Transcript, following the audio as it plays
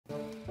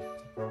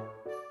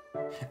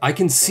I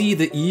can see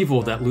the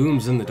evil that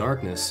looms in the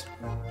darkness.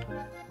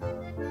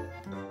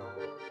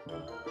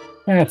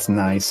 That's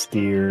nice,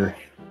 dear.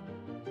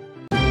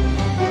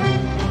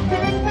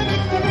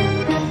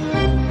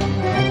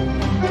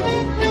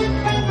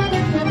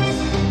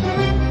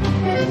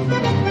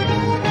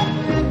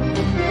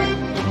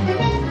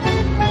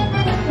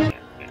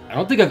 I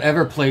don't think I've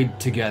ever played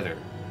Together.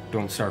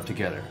 Don't Starve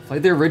Together.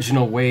 Played the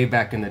original way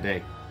back in the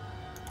day.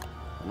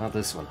 Not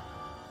this one.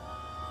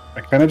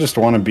 I kind of just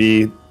want to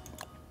be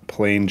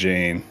plain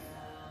Jane.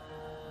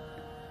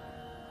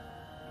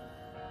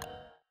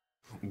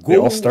 They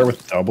all start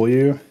with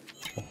W.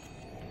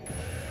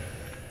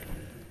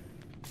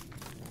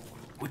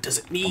 What does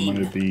it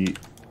mean?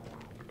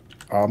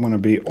 I'm gonna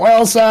be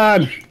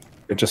Wilson!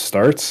 It just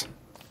starts?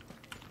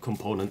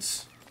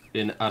 Components.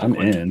 I'm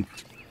in.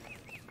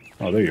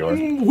 Oh, there you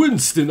are.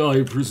 Winston,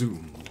 I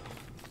presume.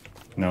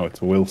 No,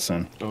 it's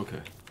Wilson. Okay.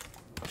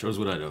 Shows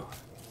what I know.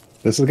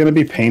 This is gonna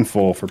be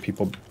painful for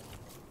people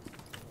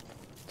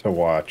to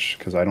watch,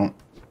 because I don't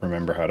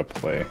remember how to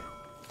play.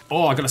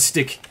 Oh, I got a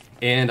stick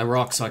and a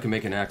rock so I can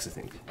make an axe, I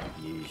think.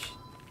 Yeesh.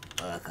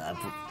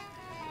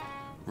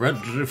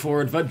 Ready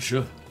for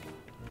adventure.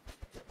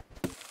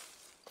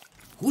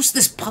 Who's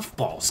this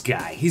Puffballs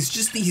guy? He's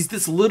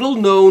this little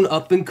known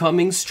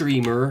up-and-coming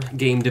streamer,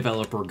 game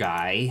developer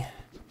guy.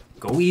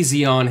 Go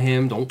easy on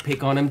him, don't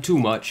pick on him too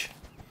much.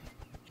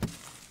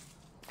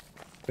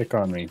 Pick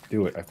on me,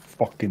 do it. I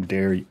fucking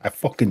dare you. I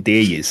fucking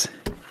dare yous.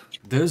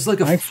 There's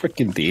like I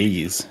freaking dare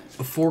yous.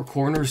 A four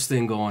corners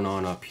thing going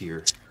on up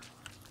here.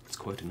 It's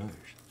quite nice.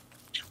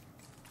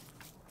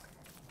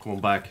 Come on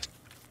back.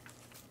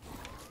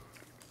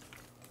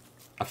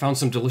 I found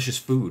some delicious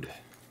food.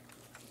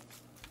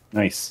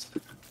 Nice.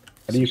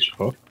 How do you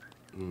cook?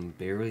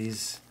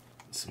 Berries,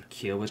 some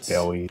kiwits.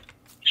 Belly.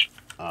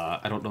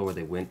 I don't know where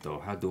they went though.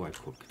 How do I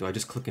cook? Do I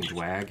just click and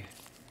drag?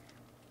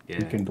 Yeah.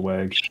 Click and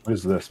drag. What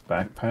is this?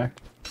 Backpack?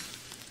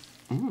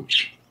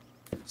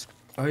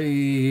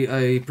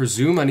 I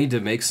presume I need to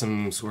make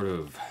some sort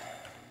of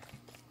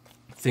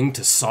thing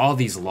to saw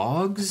these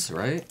logs,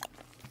 right?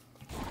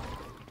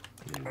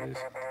 There it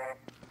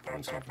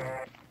is.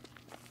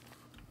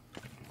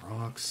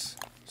 Rocks.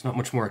 There's not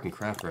much more I can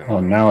craft right now. Oh,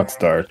 now it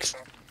starts.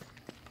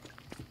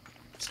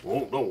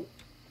 Oh no!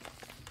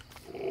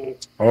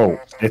 Oh,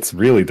 it's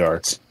really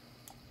dark.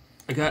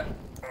 I got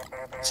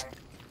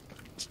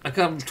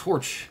a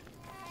torch.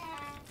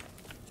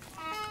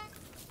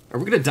 Are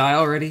we gonna die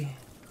already?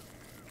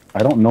 I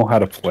don't know how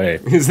to play.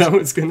 Is that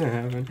what's gonna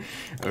happen?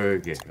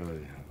 Okay. Oh,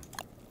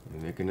 yeah.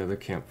 Make another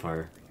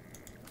campfire.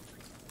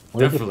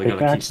 Definitely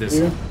gotta keep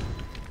this.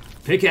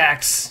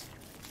 Pickaxe!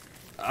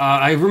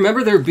 I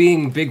remember there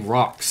being big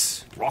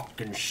rocks.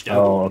 Rock and stone.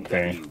 Oh,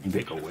 okay. That you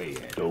pick away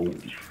at.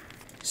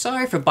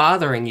 Sorry for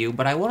bothering you,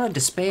 but I wanted to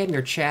spam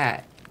your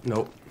chat.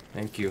 Nope.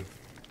 Thank you.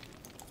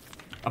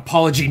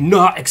 Apology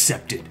not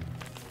accepted.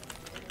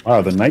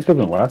 Wow, the night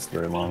doesn't last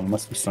very long. It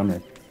must be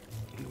summer.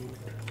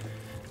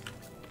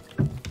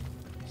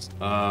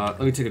 Let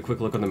me take a quick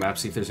look on the map,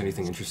 see if there's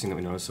anything interesting that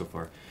we noticed so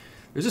far.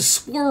 There's a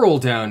squirrel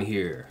down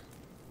here.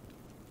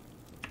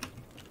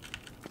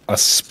 A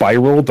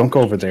spiral? Don't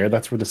go over there.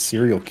 That's where the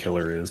serial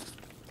killer is.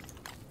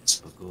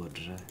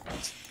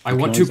 I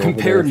want to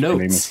compare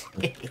notes.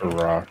 A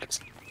rock.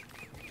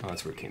 Oh,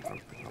 that's where it came from.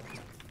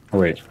 Oh,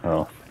 wait.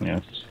 Oh,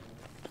 yeah.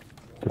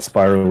 The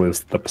spiral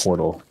is the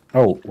portal.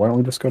 Oh, why don't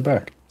we just go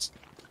back?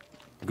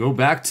 Go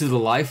back to the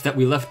life that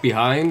we left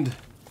behind?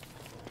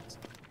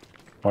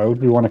 Why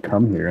would we want to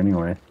come here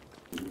anyway?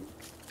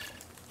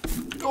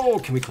 Oh,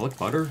 can we collect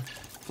butter?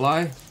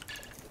 Fly?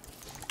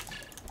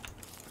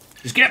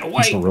 Just get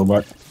away! It's a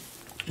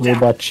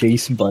robot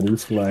chase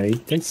butterfly.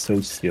 That's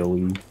so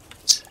silly.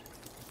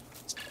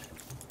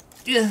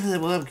 Yeah,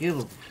 well,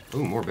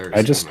 ooh, more berries.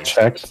 I just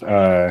checked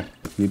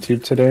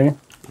YouTube today.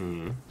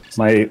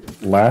 My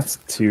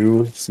last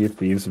two Sea of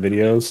Thieves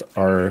videos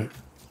are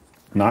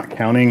not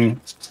counting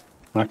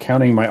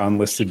my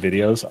unlisted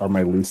videos, are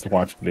my least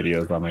watched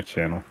videos on my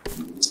channel.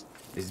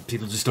 These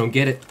people just don't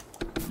get it.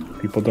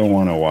 People don't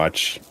want to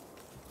watch.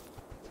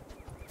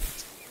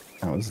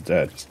 I was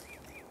dead.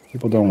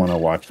 People don't want to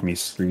watch me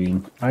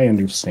stream. I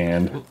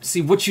understand. Well,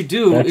 see, what you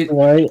do... That's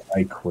why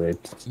I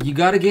quit. You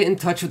gotta get in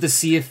touch with the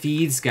Sea of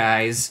Thieves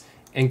guys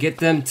and get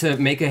them to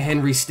make a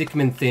Henry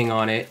Stickmin thing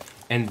on it,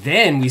 and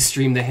then we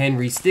stream the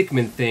Henry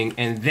Stickmin thing,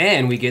 and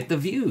then we get the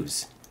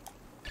views.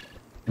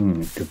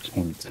 Good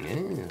point.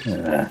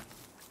 Yeah.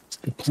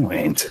 Good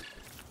point.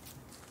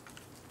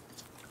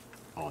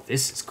 Oh,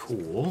 this is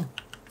cool.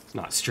 It's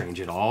not strange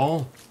at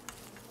all.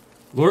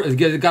 Got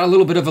a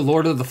little bit of a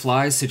Lord of the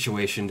Flies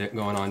situation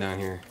going on down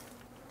here.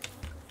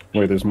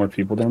 Wait, there's more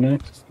people down there?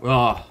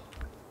 Oh,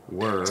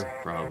 were,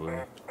 probably.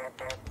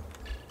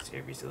 See,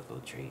 every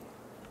little treat.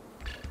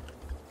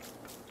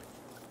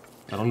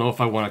 I don't know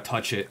if I want to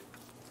touch it.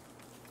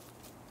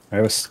 I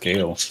have a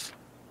scale.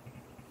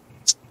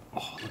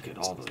 Oh, look at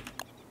all the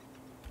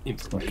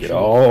information. Look at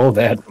all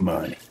that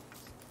money.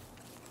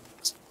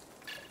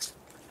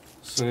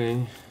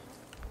 See.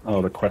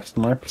 Oh, the quest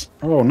marks?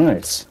 Oh,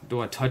 nice. Do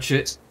I touch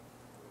it?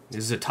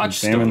 This is a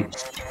touchstone.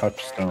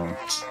 Touchstone.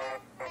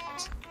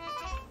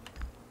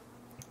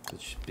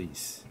 Touch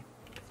base.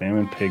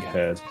 Salmon pig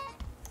head.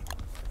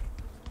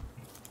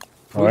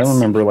 Oh, I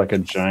remember like a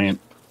giant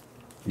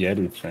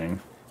Yeti thing.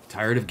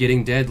 Tired of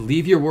getting dead?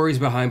 Leave your worries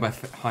behind by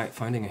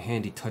finding a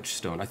handy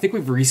touchstone. I think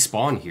we've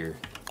respawned here.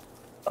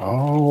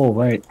 Oh,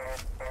 right.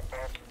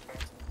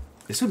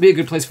 This would be a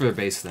good place for their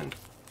base then,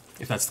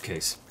 if that's the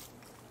case.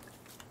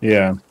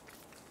 Yeah.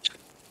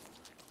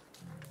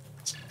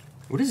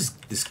 What is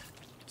this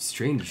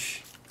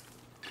strange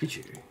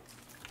creature?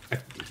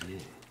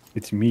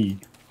 It's me.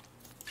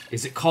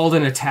 Is it called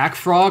an attack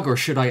frog, or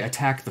should I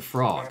attack the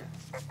frog?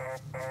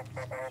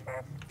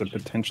 The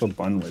potential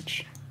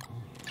bunwich.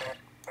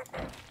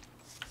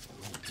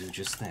 Do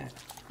just that.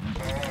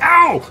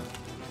 Ow!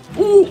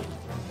 Ooh!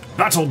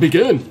 Battle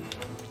begin!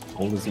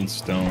 Gold is in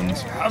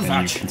stones, Have and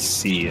that. you can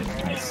see it.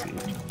 I see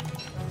it.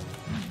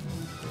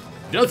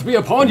 Death be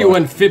upon you,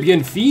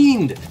 amphibian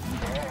fiend!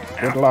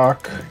 Good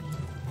luck.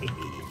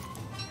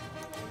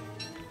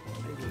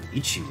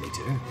 Eat you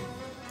later.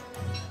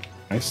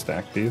 I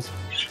stack these.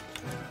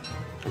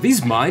 Are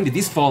these mine? Did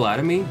these fall out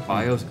of me?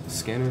 Bio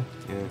scanner?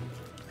 Yeah.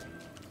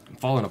 I'm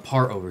falling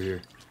apart over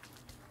here.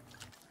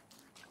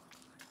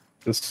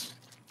 This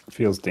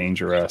feels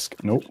dangerous.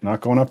 Nope,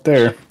 not going up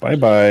there.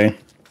 Bye-bye.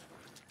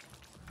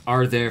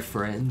 Are there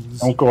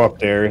friends? Don't go up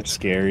there. It's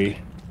scary.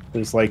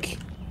 There's like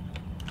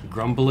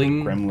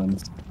Grumbling?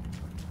 gremlins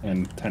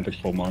and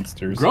tentacle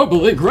monsters.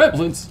 Grumbling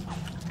gremlins!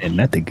 And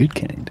not the good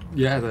kind.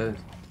 Yeah,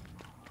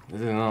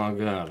 oh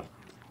god.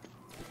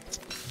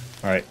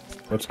 Alright,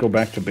 let's go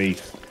back to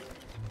base.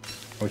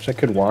 I wish I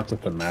could walk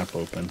with the map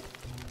open.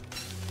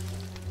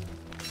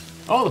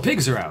 Oh, the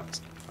pigs are out.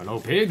 Oh, no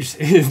pigs.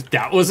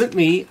 That wasn't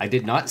me. I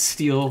did not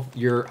steal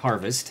your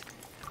harvest.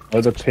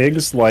 Are the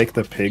pigs like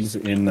the pigs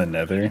in the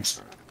nether? Or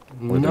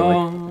they're like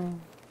No.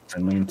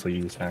 friendly until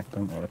you attack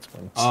them? Oh, that's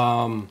funny.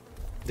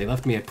 They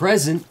left me a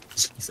present.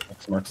 X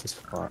marks the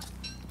spot.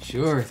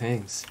 Sure,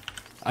 thanks.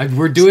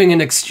 We're doing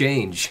an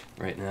exchange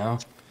right now.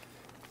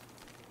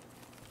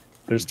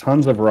 There's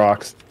tons of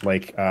rocks,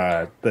 like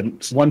the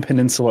one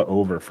peninsula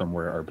over from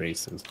where our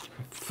base is.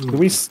 Do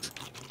we?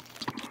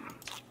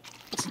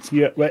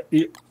 Yeah,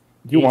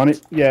 you want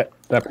it? Yeah,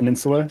 that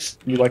peninsula.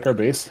 You like our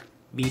base?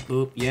 Beep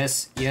boop.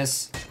 Yes,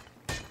 yes.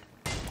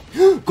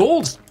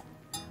 Gold!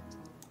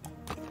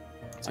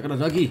 I got a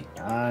nuggie.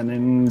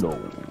 And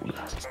gold.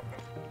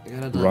 I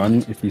got a nuggie.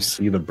 Run if you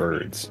see the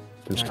birds.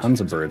 There's tons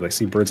of birds. I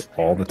see birds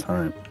all the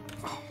time.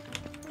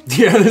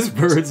 Yeah, there's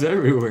birds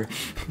everywhere.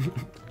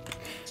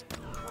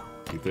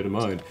 Keep that in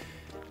mind.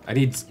 I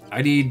need,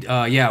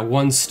 yeah,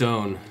 one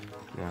stone.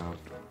 No.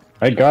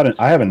 I got it.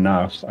 I have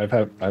enough. Yeah,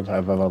 I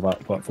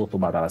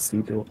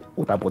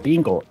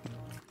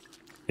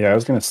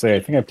was gonna say. I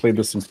think I played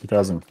this since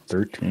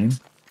 2013,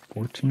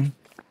 14.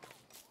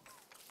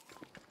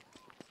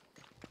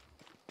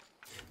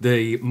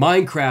 The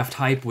Minecraft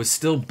hype was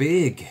still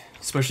big,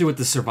 especially with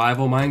the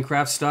survival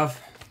Minecraft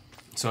stuff.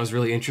 So I was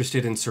really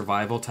interested in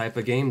survival type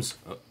of games.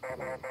 Oh.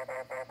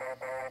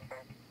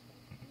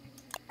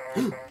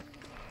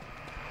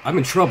 I'm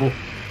in trouble.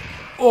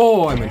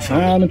 Oh, I'm in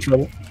trouble. I'm in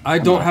trouble. I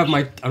don't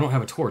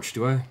have a torch,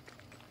 do I?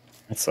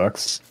 That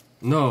sucks.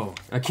 No,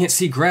 I can't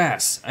see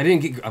grass. I'm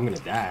gonna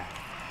die.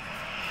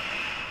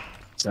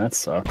 That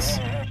sucks.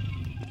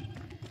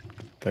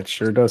 That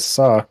sure does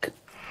suck.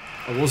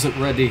 I wasn't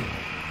ready.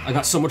 I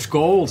got so much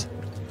gold.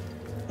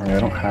 I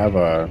don't have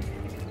an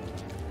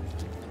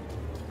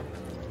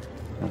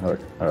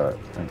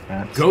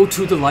axe. Go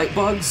to the light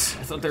bugs?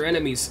 I thought they're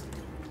enemies.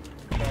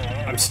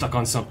 I'm stuck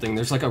on something.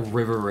 There's like a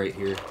river right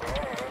here.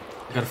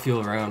 I gotta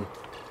feel around.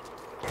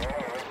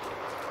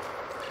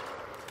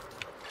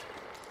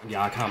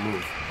 Yeah, I can't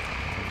move.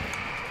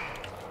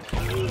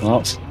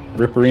 Well,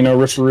 Ripperino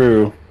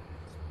Ripperoo.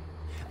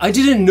 I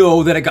didn't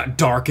know that it got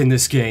dark in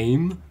this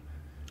game.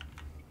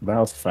 That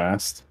was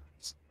fast.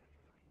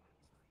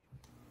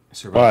 I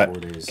survived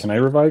 4 But, days. can I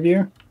revive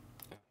you?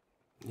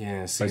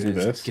 Yeah, see, I do it's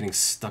this? getting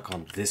stuck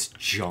on this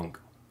junk.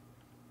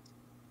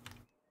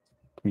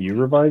 Can you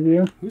revive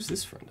you? Who's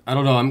this friend? I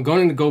don't know. I'm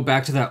going to go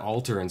back to that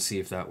altar and see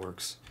if that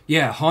works.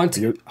 Yeah, haunt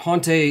a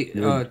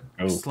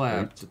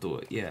slab to do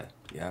it. Yeah,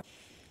 yeah.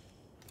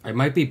 I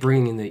might be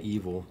bringing in the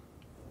evil.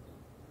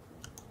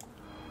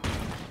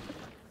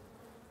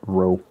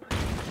 Rope.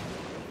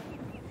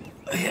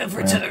 I have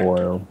Lamp returned.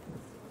 oil.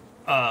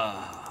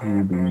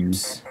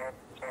 Rubies.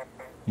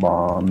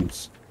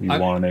 Bombs. You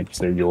want it,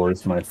 they're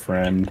yours, my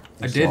friend.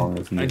 As long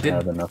as you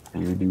have enough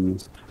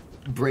rubies.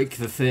 Break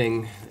the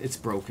thing. It's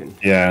broken.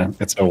 Yeah,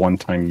 it's a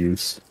one-time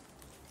use.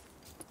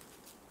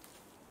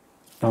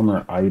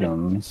 Summer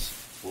items.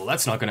 Well,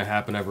 that's not going to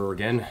happen ever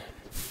again.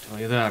 Tell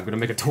you that. I'm going to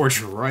make a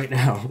torch right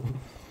now.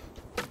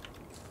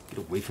 Get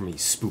away from me,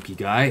 spooky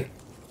guy.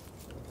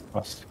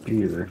 A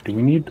spear. Do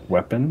we need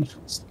weapons?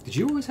 Did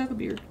you always have a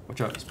beard?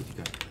 Watch out, spooky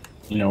guy.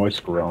 You know, it's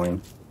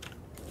growing.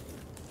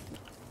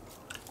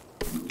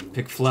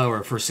 Pick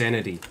flour for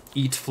sanity.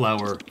 Eat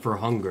flour for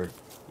hunger.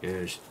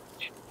 Yes.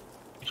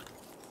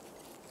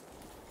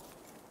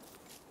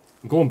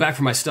 I'm going back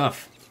for my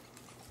stuff.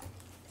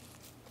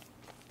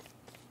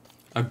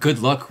 A good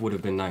luck would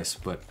have been nice,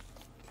 but...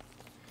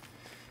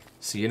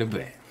 See you in a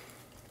bit.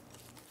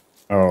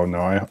 Oh,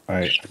 no,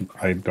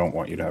 I don't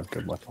want you to have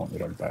good luck. I want you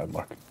to have bad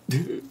luck.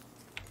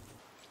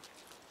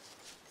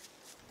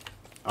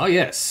 Oh,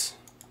 yes.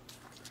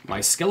 My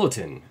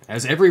skeleton,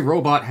 as every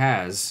robot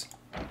has.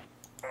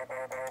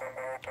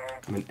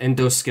 I'm an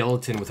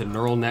endoskeleton with a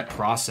neural net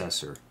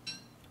processor.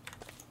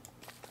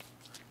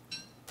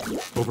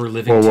 Over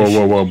living Whoa, tissue.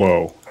 whoa, whoa,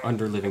 whoa, whoa.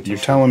 Under living tissue.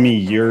 You're telling me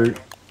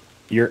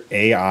you're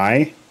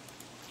AI?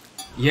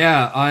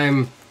 Yeah,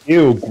 I'm...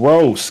 Ew,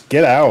 gross.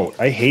 Get out.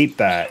 I hate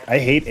that. I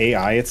hate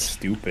AI. It's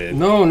stupid.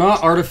 No,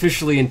 not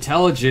artificially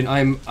intelligent.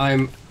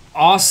 I'm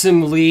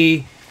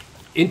awesomely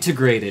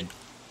integrated.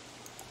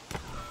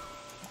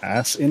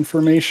 Ass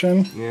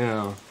information?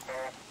 Yeah.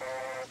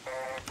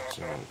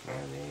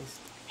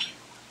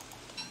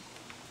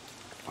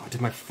 Oh,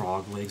 did my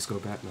frog legs go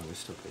back? No, they're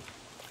still good.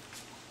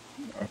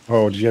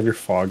 Oh, did you have your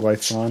fog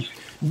lights on?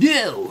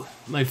 No!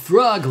 My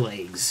frog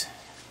legs.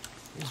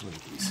 Here's one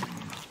of these.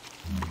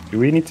 Do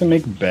we need to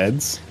make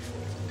beds?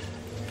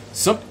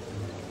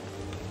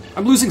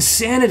 I'm losing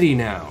sanity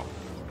now.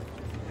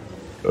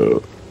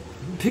 Ugh.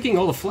 I'm picking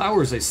all the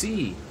flowers I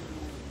see.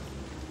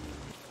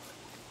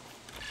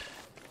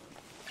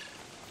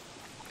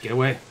 Get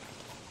away.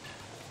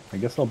 I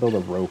guess I'll build a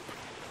rope.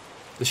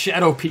 The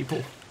shadow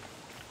people.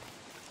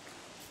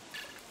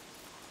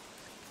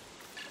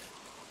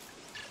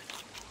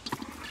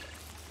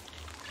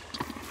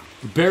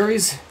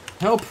 Berries,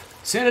 help,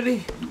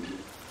 sanity.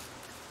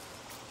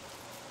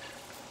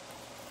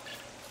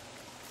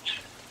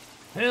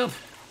 Help!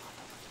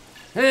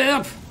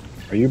 Help!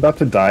 Are you about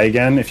to die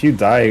again? If you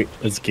die,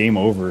 it's game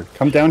over.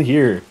 Come down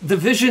here. The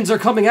visions are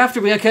coming after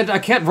me. I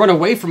can't run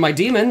away from my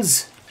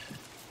demons.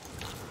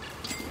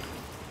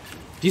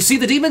 Do you see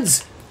the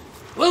demons?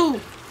 Whoa!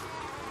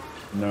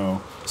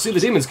 No. See the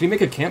demons? Can you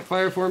make a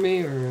campfire for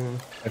me, or?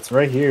 It's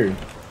right here.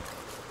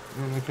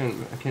 I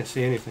can't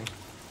see anything.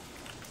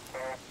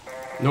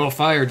 No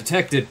fire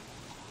detected.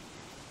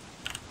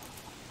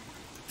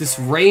 This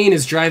rain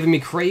is driving me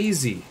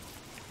crazy.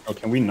 Oh,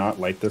 can we not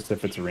light this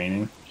if it's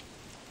raining?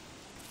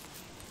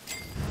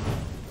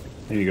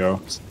 There you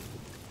go.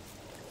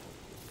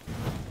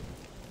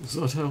 Is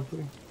that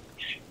helping?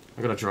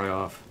 I gotta dry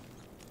off.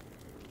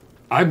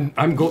 I'm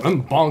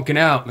bonking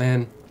out,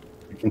 man.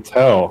 I can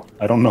tell.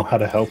 I don't know how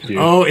to help you.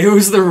 Oh, it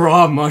was the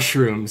raw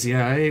mushrooms.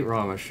 Yeah, I ate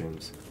raw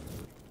mushrooms.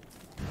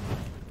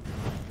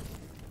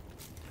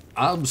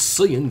 I'm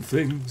seeing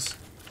things.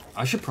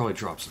 I should probably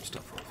drop some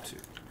stuff off too.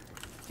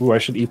 Ooh, I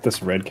should eat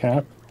this red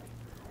cap.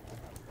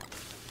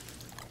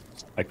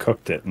 I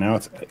cooked it. Now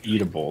it's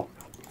eatable.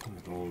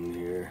 Go in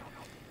here.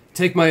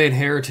 Take my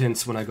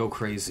inheritance when I go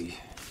crazy.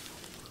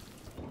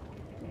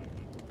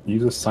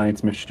 Use a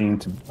science machine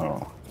to...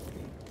 Oh.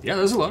 Yeah,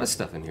 there's a lot of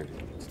stuff in here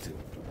too.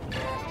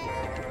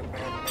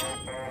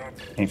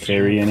 Can't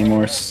carry any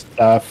more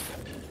stuff.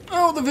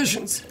 Oh, the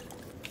visions!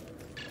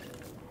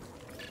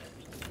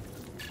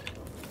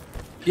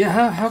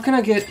 Yeah, how can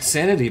I get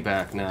sanity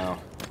back now?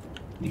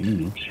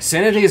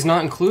 Sanity is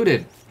not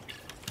included.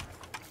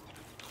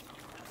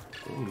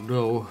 Oh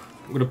no.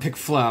 I'm gonna pick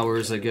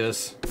flowers, I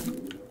guess.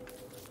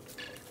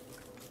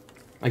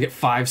 I get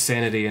 5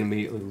 sanity and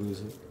immediately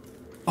lose it.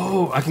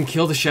 Oh, I can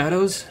kill the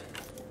shadows?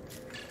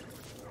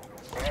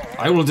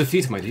 I will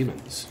defeat my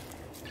demons.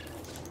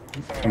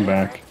 Come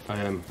back.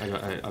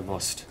 I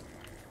must.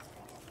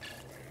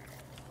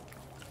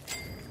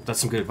 That's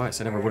some good advice.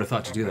 I never would have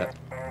thought to do that.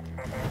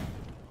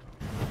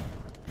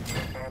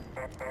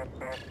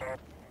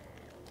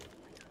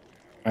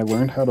 I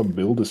learned how to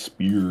build a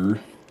spear.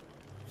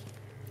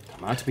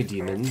 Come at me,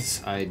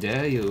 demons. I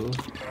dare you.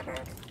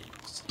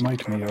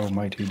 Smite me, oh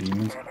mighty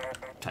demons.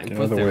 Time Get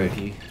for out of the way.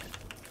 therapy.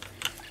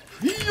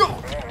 Yo!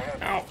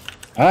 Ow.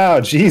 Ah,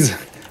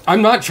 jeez.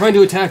 I'm not trying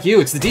to attack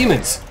you, it's the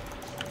demons.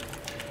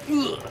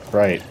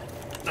 Right.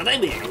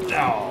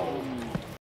 Oh.